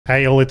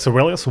Hey all, it's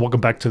Aurelius.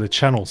 Welcome back to the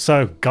channel.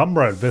 So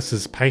Gumroad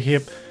versus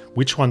Payhip.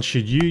 Which one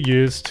should you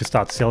use to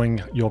start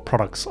selling your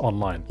products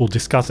online? We'll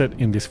discuss it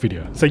in this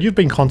video. So you've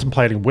been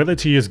contemplating whether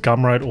to use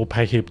Gumroad or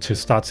Payhip to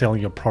start selling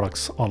your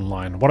products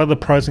online. What are the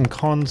pros and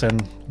cons,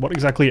 and what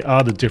exactly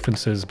are the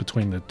differences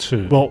between the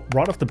two? Well,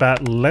 right off the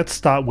bat, let's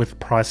start with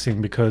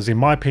pricing, because in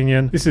my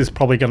opinion, this is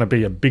probably going to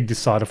be a big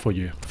decider for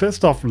you.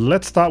 First off,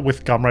 let's start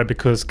with Gumroad,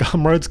 because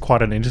Gumroad's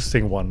quite an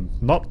interesting one.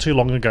 Not too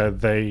long ago,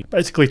 they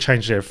basically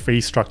changed their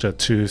fee structure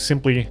to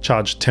simply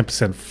charge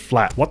 10%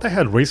 flat. What they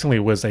had recently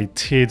was a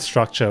tiered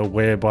structure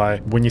whereby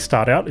when you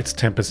start out, it's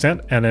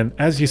 10%, and then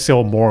as you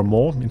sell more and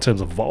more in terms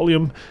of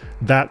volume,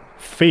 that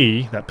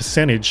fee, that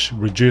percentage,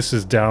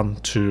 reduces down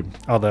to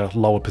other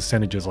lower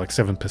percentages like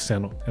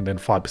 7% and then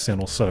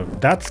 5% or so.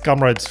 That's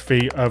Gumroad's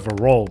fee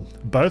overall.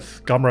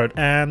 Both Gumroad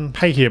and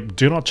Payhip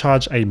do not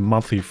charge a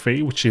monthly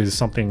fee, which is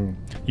something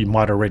you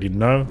might already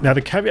know. Now,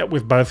 the caveat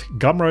with both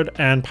Gumroad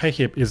and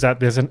Payhip is that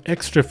there's an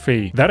extra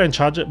fee. They don't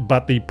charge it,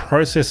 but the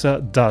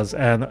processor does,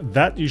 and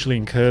that usually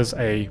incurs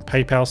a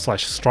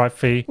PayPal/Stripe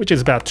fee, which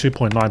is about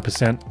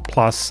 2.9%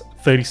 plus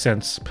 30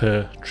 cents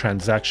per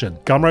transaction.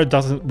 Gumroad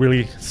doesn't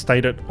really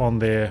state it on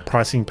their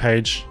pricing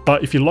page,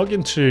 but if you log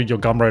into your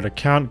Gumroad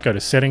account, go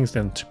to settings,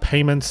 then to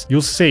payments,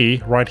 you'll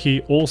see right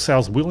here, all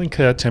sales will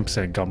incur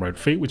 10% Gumroad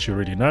fee, which you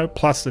already know,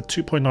 plus the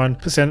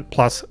 2.9%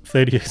 plus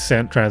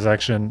 30-cent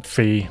transaction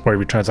fee for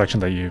every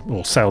transaction that you,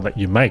 or sale that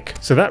you make.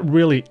 So that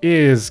really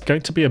is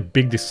going to be a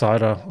big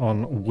decider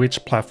on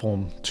which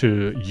platform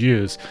to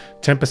use.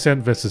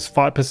 10% versus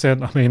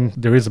 5%, I mean,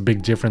 there is a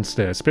big difference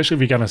there, especially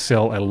if you're going to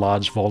sell a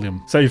large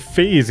volume. So if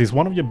fees is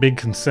one of your big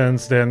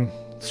concerns, then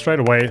straight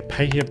away,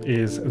 Payhip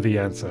is the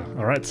answer.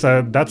 All right,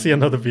 so that's the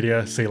end of the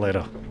video. See you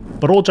later.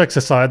 But all jokes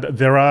aside,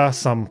 there are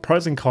some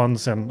pros and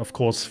cons and of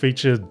course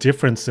feature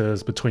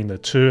differences between the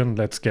two, and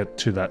let's get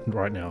to that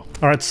right now.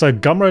 All right, so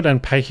Gumroad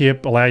and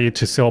Payhip allow you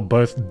to sell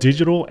both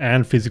digital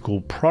and physical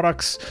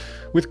products.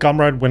 With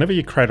Gumroad, whenever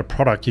you create a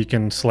product, you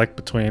can select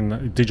between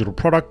a digital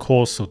product,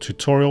 course, or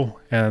tutorial,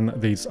 and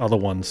these other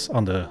ones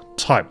under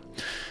type.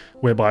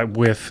 Whereby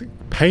with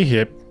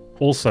Payhip,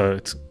 also,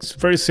 it's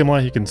very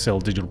similar. You can sell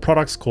digital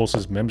products,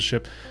 courses,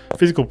 membership,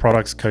 physical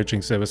products, coaching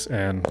service,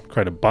 and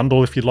create a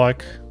bundle if you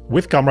like.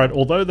 With Gumroad,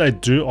 although they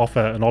do offer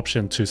an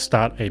option to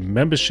start a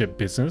membership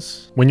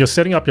business, when you're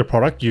setting up your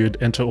product, you'd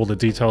enter all the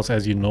details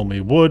as you normally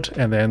would.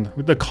 And then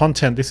with the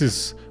content, this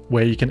is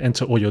where you can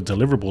enter all your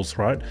deliverables,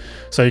 right?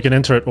 So you can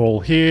enter it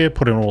all here,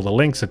 put in all the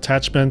links,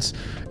 attachments,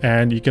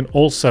 and you can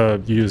also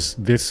use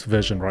this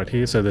version right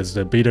here. So there's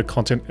the beta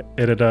content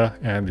editor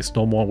and this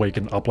normal one where you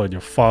can upload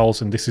your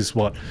files, and this is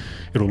what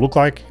it'll look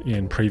like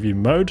in preview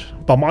mode.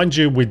 But mind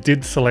you, we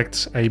did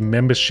select a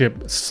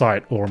membership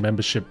site or a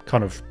membership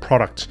kind of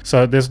product.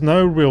 So there's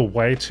no real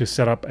way to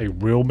set up a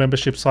real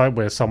membership site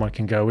where someone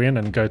can go in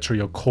and go through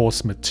your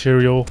course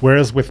material.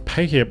 Whereas with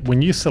Payhip,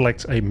 when you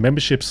select a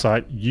membership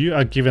site, you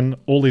are given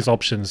all these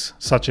options,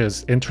 such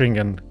as entering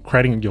and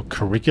creating your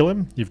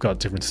curriculum. You've got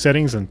different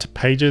settings and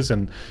pages,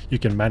 and you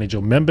can manage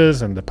your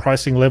members and the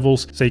pricing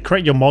levels. So you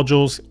create your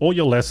modules, all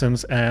your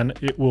lessons, and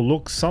it will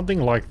look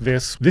something like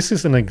this. This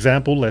is an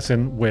example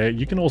lesson where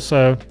you can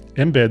also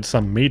embed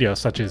some media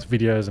such as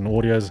videos and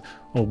audios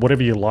or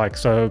whatever you like.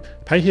 So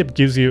Payhip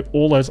gives you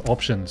all those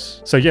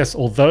options. So yes,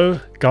 although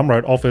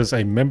Gumroad offers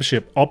a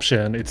membership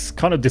option, it's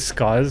kind of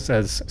disguised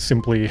as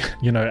simply,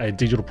 you know, a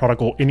digital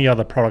product or any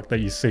other product that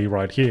you see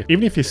right here.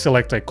 Even if you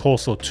select a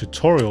course or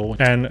tutorial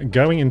and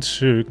going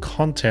into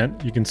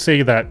content, you can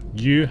see that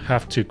you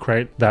have to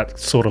create that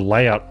sort of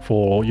layout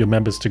for your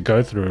members to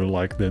go through,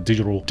 like the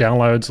digital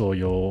downloads or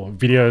your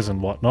videos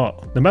and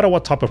whatnot. No matter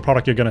what type of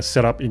product you're going to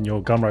set up in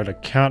your Gumroad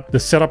account, the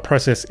setup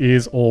process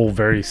is all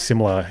very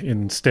similar.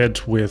 Instead,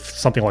 with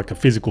something like a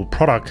physical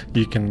product,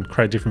 you can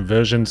create different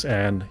versions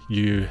and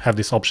you have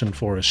this option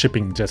for a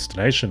shipping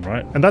destination,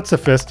 right? And that's the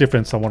first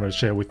difference I wanted to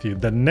share with you.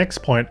 The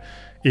next point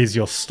is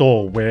your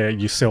store, where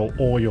you sell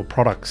all your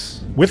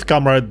products. With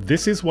Gumroad,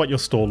 this is what your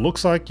store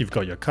looks like. You've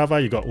got your cover,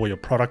 you've got all your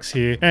products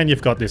here, and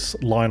you've got this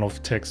line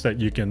of text that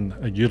you can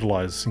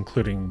utilize,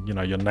 including, you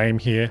know, your name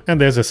here. And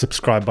there's a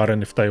subscribe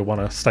button if they want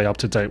to stay up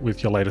to date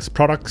with your latest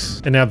products.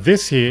 And now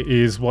this here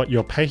is what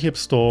your Payhip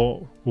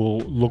store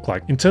will look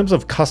like. In terms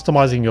of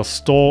customizing your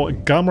store,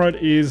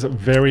 Gumroad is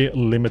very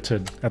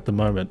limited at the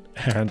moment,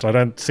 and I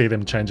don't see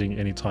them changing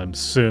anytime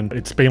soon.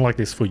 It's been like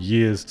this for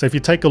years. So if you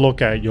take a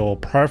look at your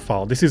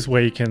profile, this is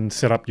where you can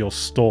set up your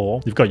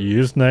store. You've got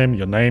your username,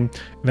 your name,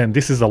 and then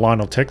this is the line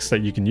of text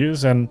that you can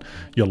use, and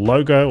your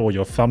logo or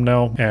your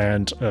thumbnail,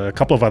 and a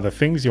couple of other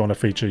things. You want to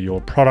feature your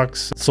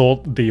products,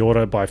 sort the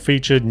order by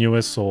featured,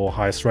 newest, or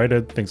highest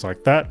rated, things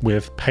like that.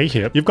 With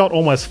Payhip, you've got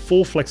almost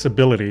full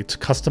flexibility to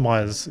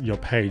customize your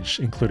page,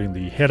 including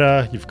the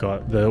header. You've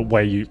got the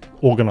way you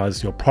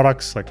organize your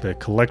products, like the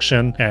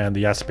collection and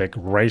the aspect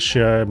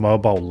ratio,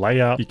 mobile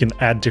layout. You can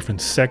add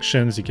different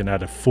sections. You can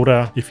add a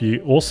footer. If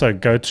you also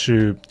go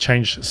to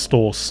change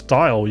store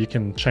style, you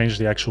can change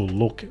the actual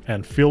look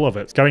and feel of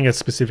it. Going as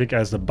specific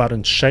as the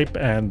button shape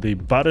and the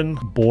button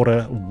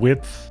border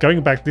width.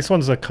 Going back, this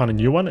one's a kind of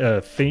new one,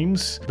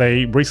 themes.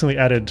 They recently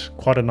added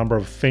quite a number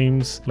of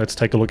themes. Let's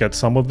take a look at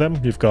some of them.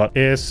 You've got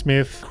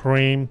Airsmith,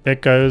 Cream,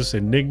 Echoes,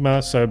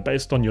 Enigma. So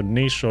based on your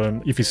niche,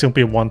 or if you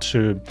simply want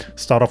to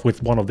start off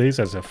with one of these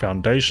as a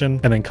foundation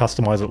and then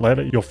customize it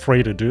later, you're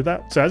free to do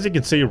that. So as you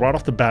can see right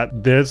off the bat,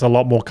 there's a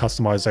lot more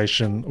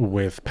customization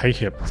with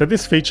Payhip. So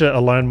this feature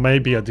alone may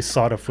be a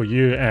decider for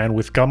you, and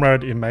with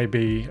Gumroad, it may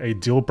be a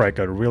deal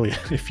breaker really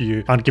if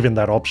you aren't given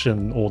that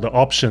option or the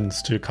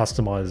options to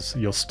customize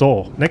your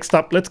store. Next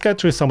up, let's go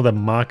through some of the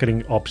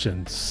marketing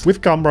options.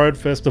 With Gumroad,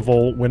 first of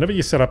all, whenever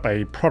you set up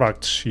a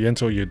product, you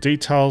enter your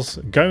details.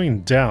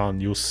 Going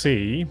down, you'll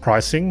see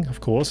pricing, of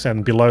course,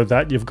 and below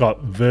that, you've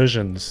got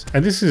versions.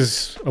 And this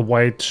is a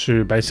way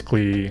to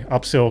basically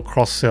upsell,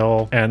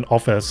 cross-sell, and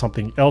offer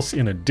something else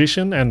in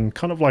addition, and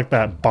kind of like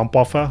that bump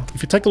offer.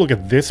 If you take a look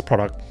at this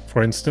product,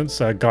 for instance,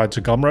 Guide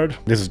to Gumroad.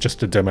 This is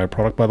just a demo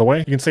product, by the way.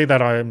 You can see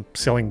that I'm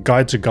selling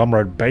Guide to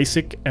Gumroad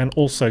Basic and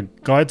also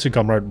Guide to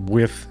Gumroad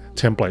with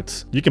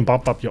templates. You can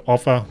bump up your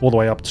offer all the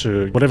way up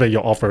to whatever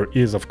your offer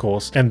is, of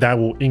course, and that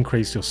will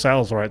increase your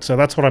sales, right? So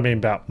that's what I mean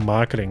about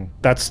marketing.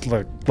 That's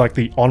like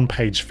the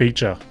on-page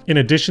feature. In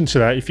addition to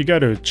that, if you go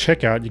to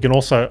checkout, you can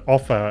also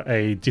offer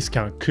a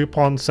discount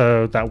coupon.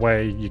 So that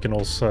way you can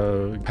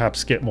also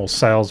perhaps get more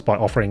sales by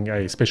offering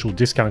a special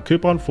discount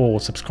coupon for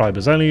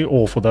subscribers only,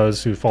 or for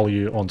those who follow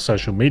you on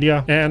social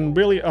media. And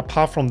really,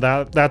 apart from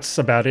that, that's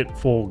about it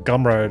for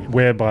Gumroad,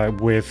 whereby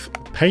with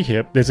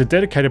Payhip, there's a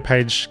dedicated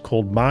page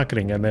called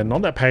marketing, and then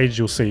on that page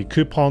you'll see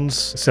coupons,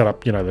 set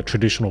up, you know, the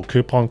traditional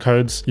coupon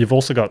codes. You've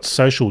also got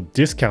social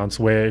discounts,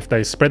 where if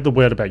they spread the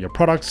word about your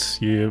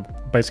products, you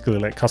basically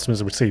let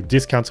customers receive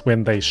discounts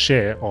when they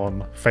share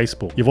on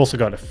Facebook. You've also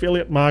got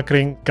affiliate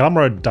marketing.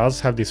 Gumroad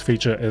does have this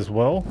feature as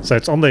well. So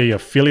it's on the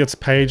affiliates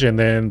page, and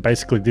then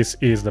basically this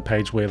is the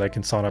page where they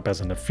can sign up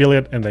as an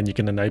affiliate, and then you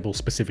can enable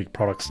specific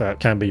products that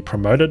can be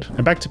promoted.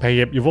 And back to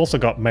Payhip, you've also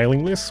got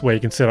mailing lists, where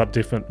you can set up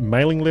different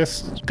mailing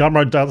lists.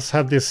 Gumroad does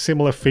have this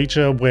similar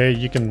feature where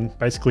you can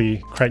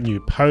basically create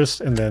new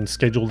posts and then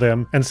schedule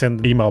them and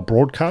send email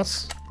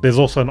broadcasts. There's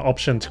also an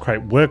option to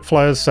create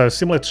workflows, so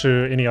similar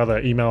to any other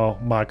email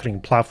marketing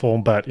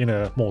platform, but in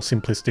a more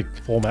simplistic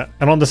format.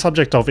 And on the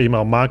subject of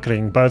email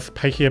marketing, both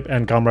Payhip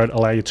and Gumroad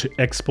allow you to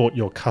export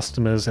your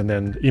customers and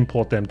then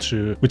import them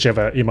to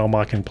whichever email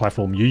marketing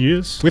platform you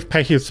use. With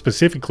Payhip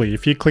specifically,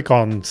 if you click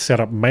on set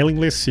up mailing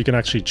lists, you can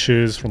actually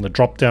choose from the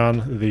drop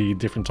down the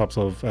different types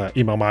of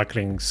email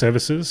marketing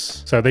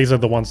services. So these are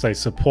the ones they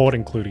support,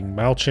 including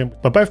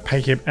MailChimp. But both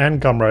Payhip and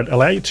Gumroad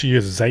allow you to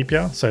use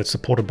Zapier, so it's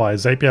supported by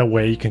Zapier,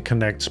 where you can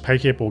connect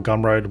Payhip or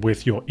Gumroad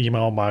with your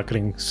email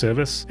marketing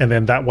service, and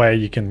then that way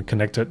you can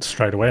connect it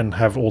straight away and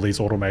have all these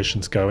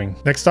automations going.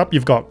 Next up,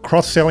 you've got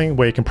cross-selling,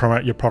 where you can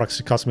promote your products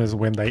to customers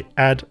when they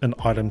add an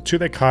item to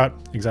their cart.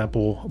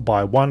 Example,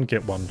 buy one,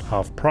 get one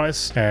half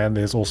price. And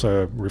there's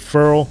also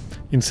referral,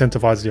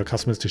 incentivize your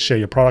customers to share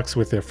your products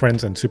with their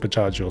friends and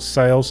supercharge your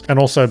sales. And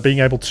also being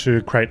able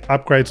to create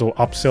upgrades or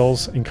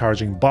upsells,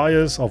 encouraging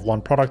buyers of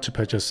one product to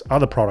purchase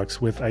other products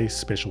with a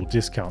special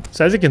discount.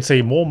 So as you can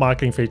see, more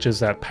marketing features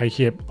that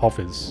Payhip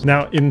offers.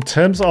 Now, in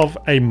terms of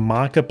a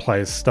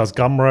marketplace, does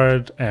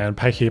Gumroad and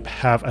Payhip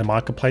have a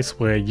marketplace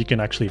where you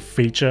can actually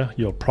feature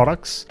your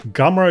products?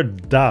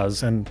 Gumroad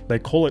does, and they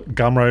call it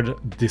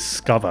Gumroad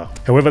Discover.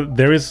 However,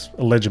 there is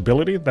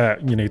eligibility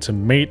that you need to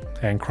meet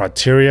and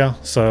criteria.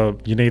 So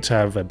you need to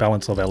have a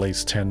balance of at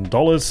least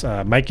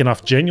 $10, make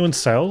enough genuine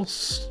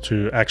sales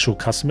to actual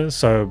customers,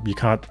 so you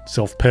can't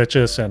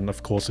self-purchase and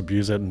of course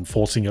abuse it and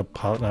forcing your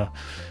partner,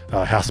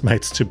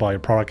 housemates to buy a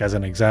product as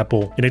an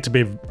example. You need to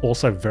be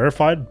also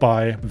verified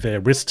by their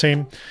risk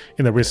team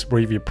in the risk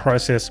review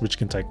process, which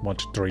can take 1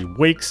 to 3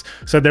 weeks.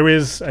 So there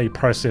is a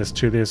process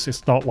to this.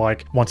 It's not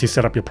like once you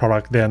set up your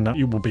product, then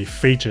it will be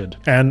featured.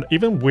 And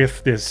even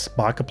with this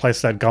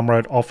marketplace that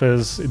Gumroad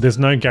offers, there's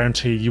no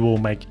guarantee you will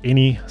make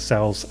any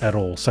sales at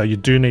all. So you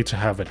do need to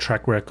have a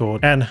track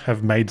record and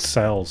have made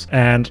sales.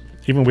 And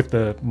even with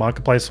the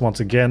marketplace,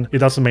 once again, it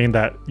doesn't mean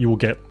that you will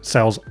get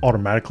sales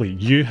automatically.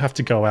 You have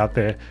to go out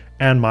there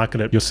and market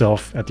it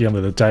yourself at the end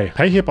of the day.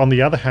 Payhip, on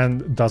the other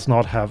hand, does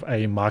not have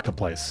a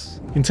marketplace.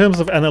 In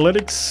terms of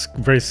analytics,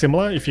 very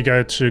similar. If you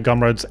go to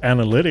Gumroad's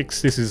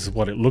analytics, this is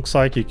what it looks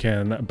like. You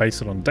can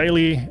base it on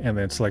daily and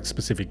then select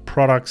specific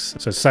products.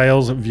 So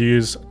sales,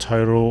 views,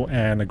 total,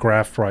 and a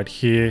graph right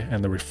here,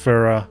 and the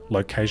referrer,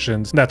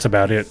 locations. That's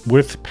about it.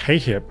 With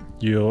Payhip,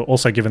 you're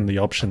also given the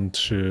option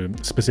to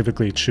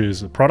specifically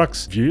choose the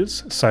products,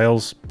 views,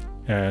 sales,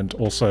 and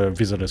also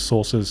visitor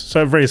sources,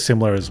 so very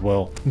similar as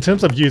well. In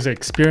terms of user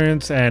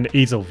experience and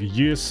ease of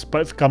use,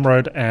 both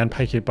Gumroad and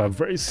Payhip are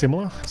very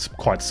similar. It's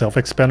quite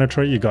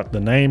self-explanatory. You got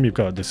the name, you've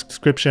got a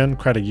description,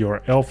 create a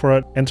URL for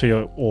it, enter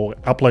your or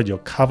upload your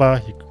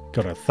cover, you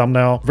got a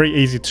thumbnail. Very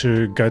easy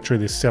to go through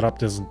this setup.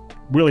 There's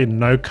really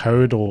no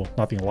code or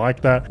nothing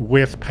like that.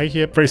 With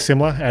Payhip, very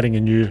similar, adding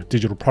a new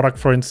digital product,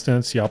 for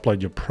instance, you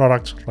upload your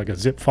product like a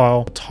zip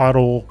file,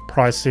 title,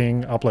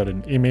 pricing, upload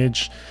an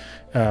image,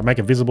 make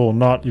it visible or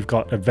not. You've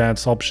got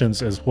advanced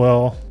options as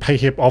well.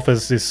 Payhip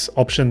offers this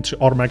option to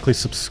automatically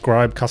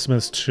subscribe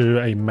customers to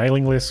a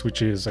mailing list,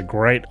 which is a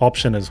great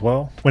option as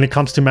well. When it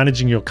comes to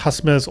managing your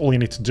customers, all you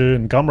need to do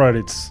in Gumroad,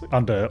 it's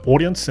under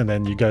audience, and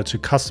then you go to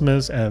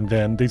customers, and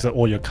then these are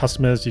all your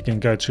customers. You can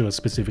go to a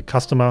specific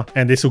customer,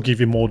 and this will give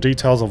you more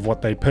details of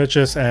what they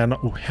purchase and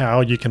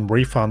how you can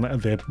refund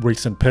their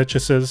recent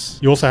purchases.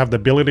 You also have the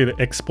ability to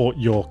export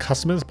your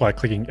customers by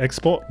clicking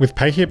export. With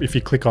Payhip, if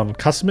you click on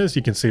customers,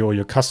 you can see all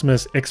your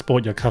customers,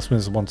 export your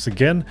customers once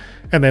again,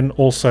 and then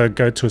also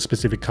go to a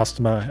specific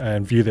customer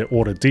and view their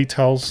order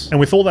details. And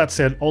with all that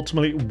said,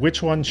 ultimately,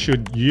 which one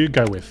should you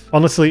go with?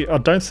 Honestly, I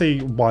don't see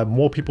why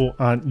more people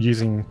aren't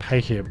using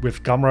Payhip.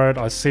 With Gumroad,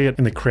 I see it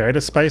in the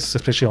creator space,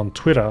 especially on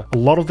Twitter. A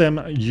lot of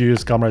them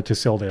use Gumroad to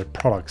sell their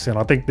products, and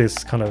I think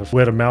this kind of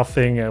word of mouth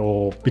thing,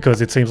 or because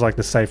it seems like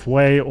the safe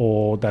way,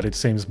 or that it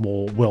seems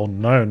more well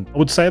known. I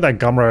would say that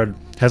Gumroad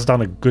has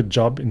done a good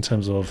job in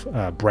terms of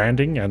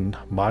branding and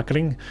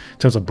marketing. In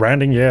terms of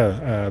branding,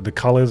 the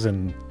colors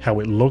and how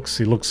it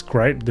looks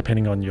great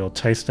depending on your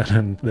taste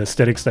and the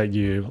aesthetics that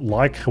you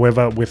like.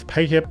 However, with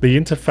Payhip, the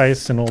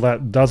interface and all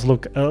that does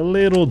look a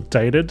little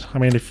dated. I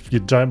mean, if you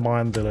don't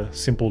mind the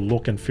simple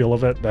look and feel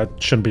of it, that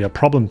shouldn't be a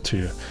problem to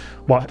you.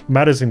 What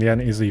matters in the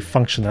end is the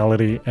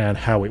functionality and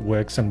how it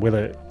works and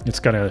whether it's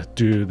going to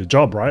do the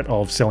job, right,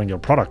 of selling your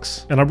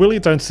products. And I really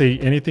don't see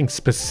anything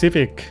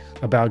specific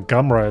about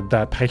Gumroad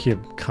that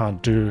Payhip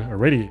can't do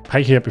already.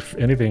 Payhip, if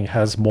anything,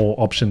 has more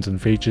options and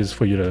features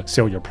for you to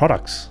sell your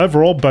products.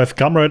 Overall, both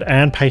Gumroad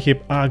and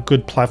Payhip are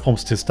good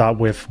platforms to start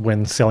with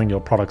when selling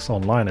your products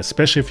online,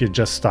 especially if you're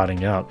just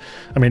starting out.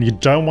 I mean, you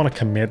don't want to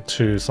commit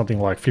to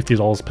something like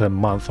 $50 per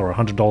month or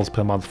 $100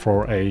 per month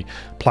for a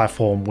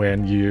platform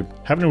when you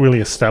haven't really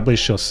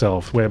established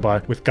yourself,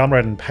 whereby with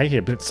Gumroad and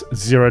Payhip, it's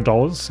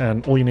 $0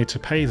 and all you need to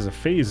pay is the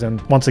fees.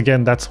 And once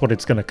again, that's what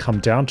it's going to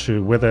come down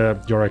to,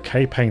 whether you're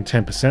okay paying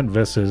 10%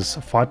 versus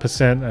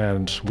 5%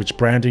 and which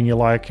branding you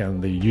like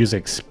and the user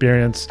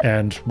experience.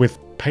 And with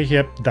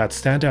Payhip, that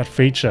standout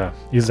feature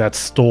is that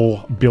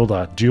store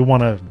builder. Do you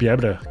want to be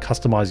able to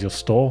customize your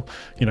store?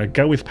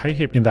 Go with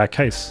Payhip in that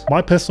case.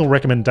 My personal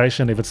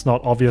recommendation, if it's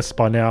not obvious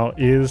by now,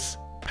 is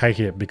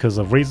Payhip because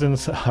of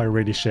reasons I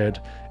already shared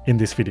in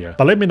this video.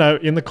 But let me know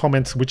in the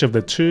comments which of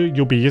the two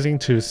you'll be using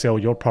to sell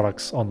your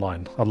products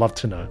online. I'd love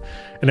to know.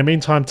 In the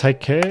meantime, take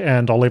care,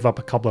 and I'll leave up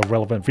a couple of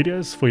relevant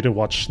videos for you to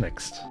watch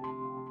next.